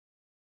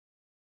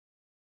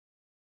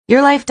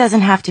Your life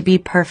doesn't have to be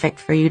perfect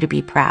for you to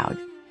be proud.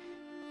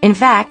 In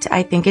fact,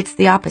 I think it's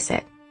the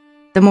opposite.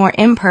 The more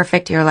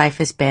imperfect your life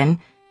has been,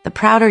 the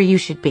prouder you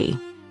should be,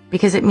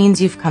 because it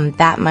means you've come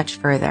that much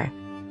further,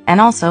 and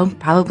also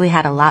probably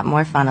had a lot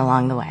more fun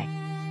along the way.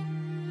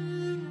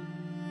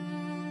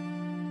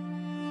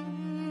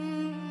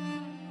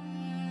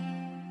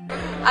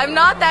 I'm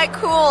not that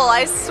cool,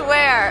 I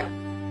swear.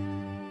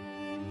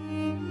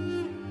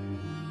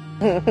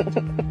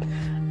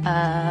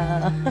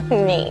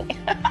 Me.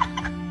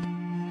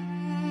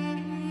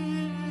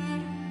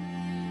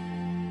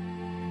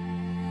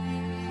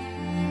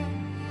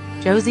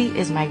 Josie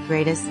is my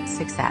greatest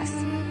success,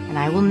 and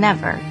I will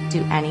never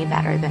do any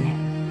better than him.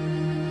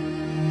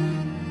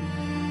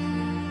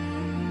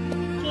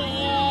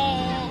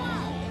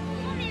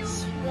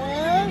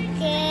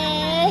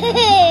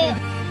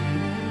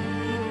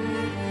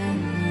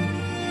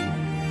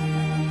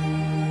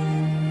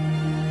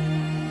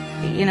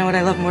 You know what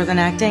I love more than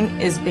acting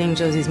is being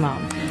Josie's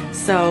mom.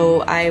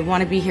 So I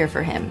want to be here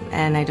for him,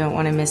 and I don't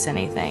want to miss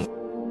anything.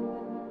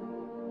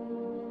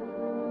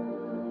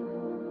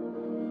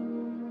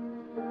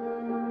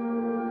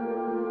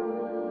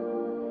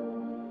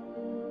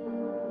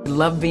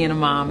 Love being a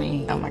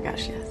mommy. Oh my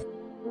gosh, yes.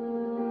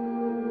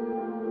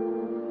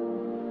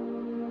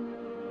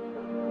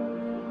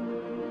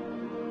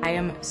 I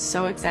am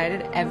so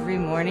excited every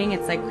morning.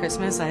 It's like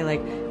Christmas. I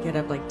get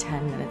up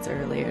 10 minutes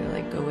earlier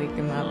to go wake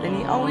him up, and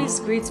he always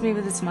greets me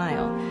with a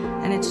smile,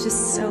 and it's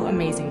just so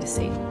amazing to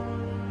see.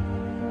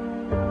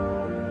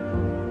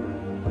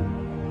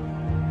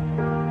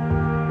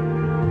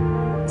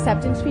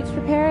 Acceptance speech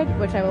prepared,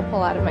 which I will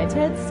pull out of my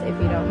tits if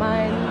you don't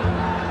mind.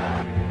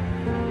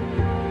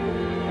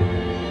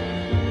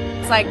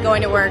 It's like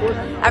going to work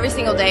every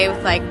single day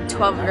with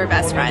 12 of your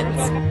best friends.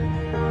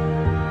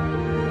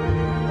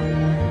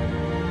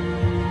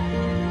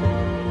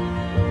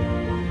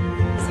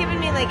 He's given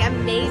me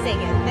amazing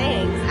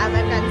things. I've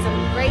gotten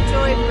some great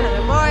jewelry from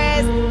Heather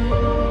Morris.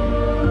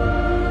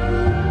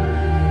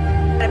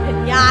 Got a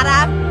pinata.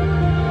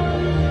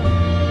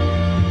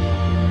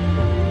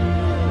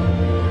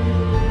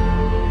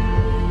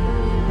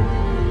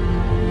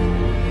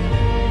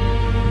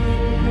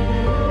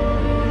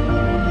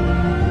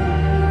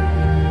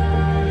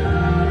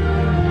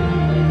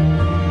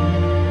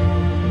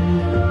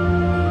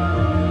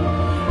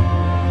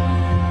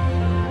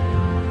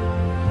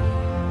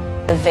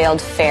 The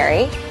Veiled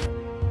Fairy.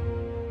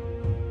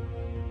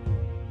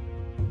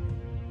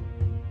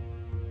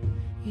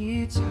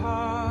 You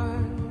taught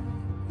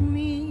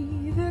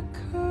me the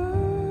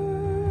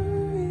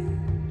courage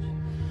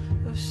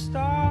of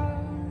stars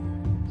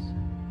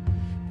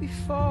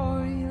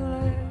before you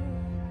left.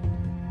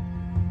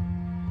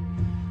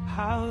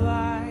 How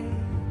light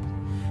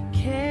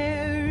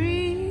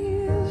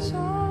carries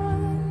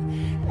on.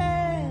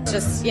 It's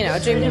just, a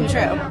dream come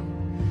true.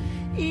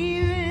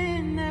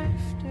 Even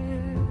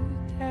after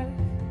death,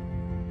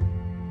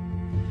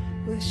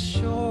 with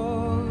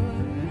shortness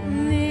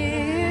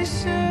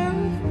of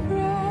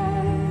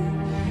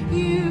breath,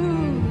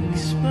 you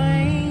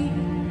explain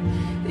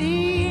the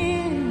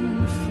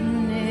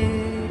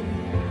infinite.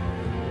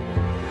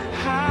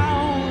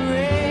 How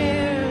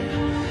rare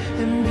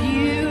and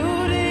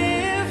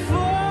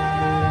beautiful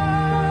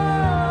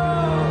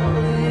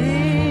it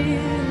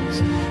is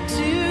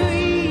to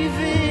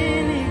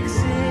even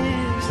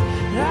exist.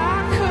 I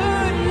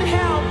couldn't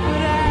help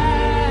but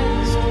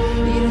ask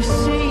you to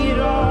say it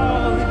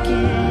all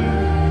again.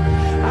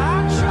 I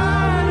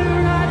tried to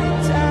write it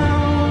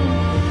down,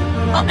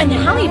 but Oh, and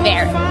Halle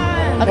Berry.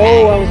 find Okay. Oh,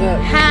 what was that?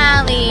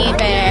 Halle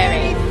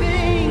Berry.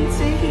 anything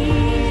to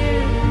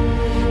hear.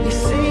 You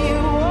say it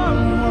one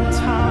more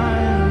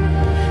time,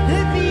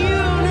 that the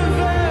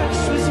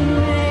universe was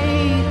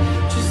made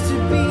just to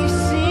be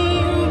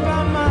seen by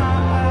my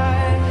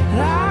eye.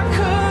 I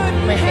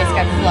couldn't My face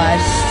got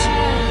flushed.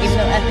 Even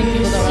though I think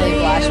people don't really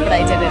blush, but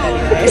I did it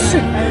anyways.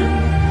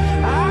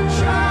 I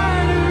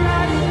tried to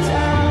write it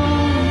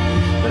down,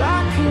 but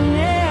I could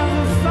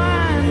never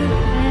find the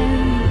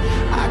pen.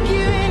 I'd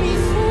give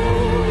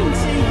anything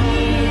to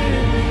hear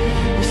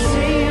you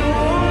say it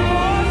one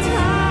more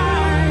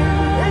time,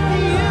 that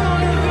the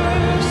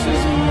universe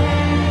was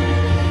made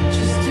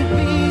just to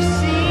be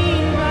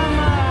seen by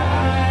my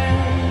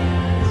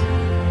eyes.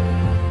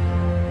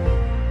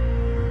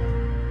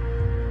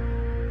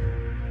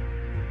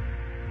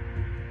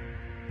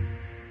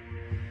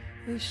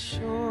 The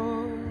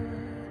shortness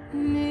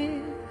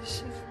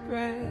of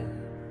breath,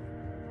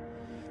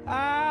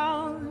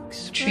 I'll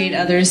Treat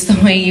others the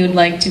way you'd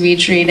like to be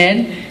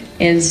treated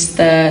is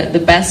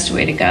the best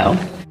way to go.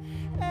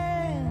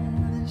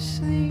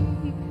 endlessly,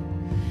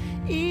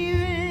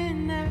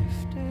 even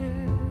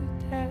after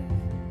death,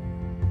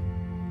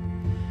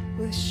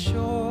 with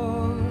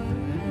shortness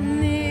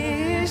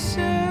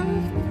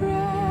of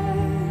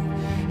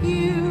breath,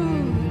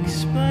 you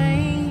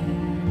explain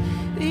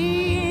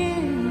the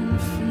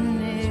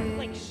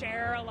infinite.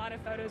 Share a lot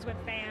of photos with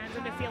fans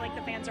and to feel like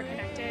the fans are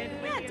connected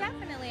with Yeah, you.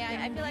 definitely.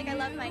 I feel like I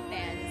love my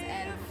fans,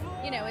 and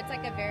you know, it's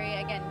like a very,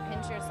 again,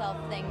 pinch yourself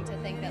thing to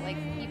think that like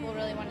people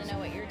really want to know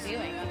what you're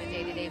doing on a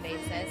day-to-day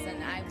basis,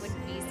 and I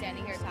wouldn't be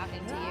standing here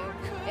talking to you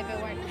if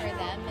it weren't for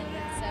them. And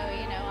so,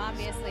 you know,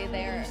 obviously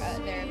they're a piece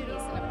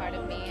and a part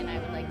of me, and I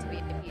would like to be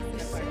a piece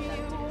and a part of them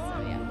too. So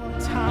yeah.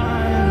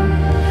 Time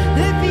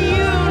that the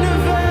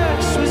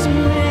universe was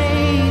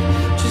made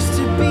just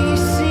to be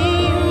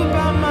seen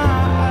by my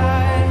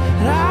eye,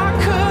 and I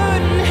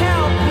couldn't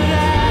help but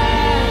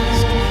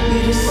ask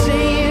you to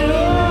say it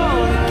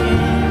all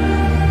again.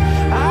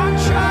 I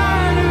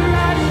tried to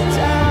write it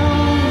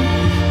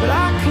down, but I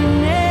could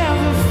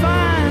never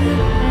find the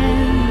pen.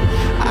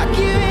 I'd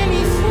give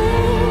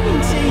anything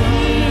to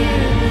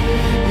hear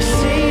you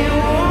say it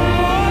one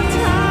more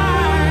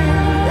time,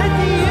 that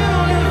the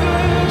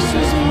universe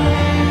was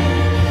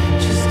made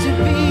just to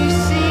be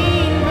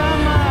seen by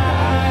my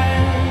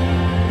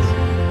eyes.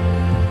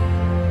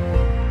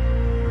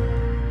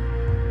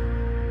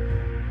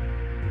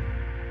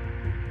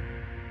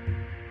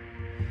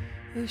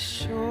 The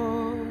shortness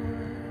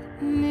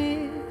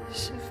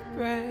of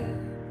breath,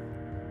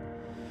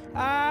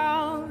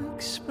 I'll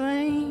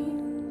explain.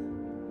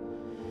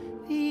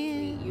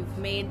 You've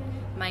made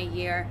my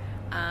year,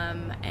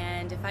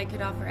 and if I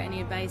could offer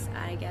any advice,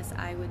 I guess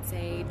I would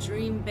say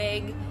dream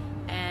big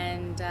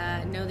and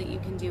know that you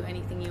can do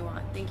anything you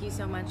want. Thank you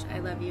so much. I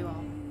love you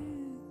all.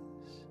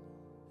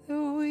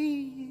 That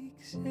we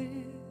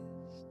exist.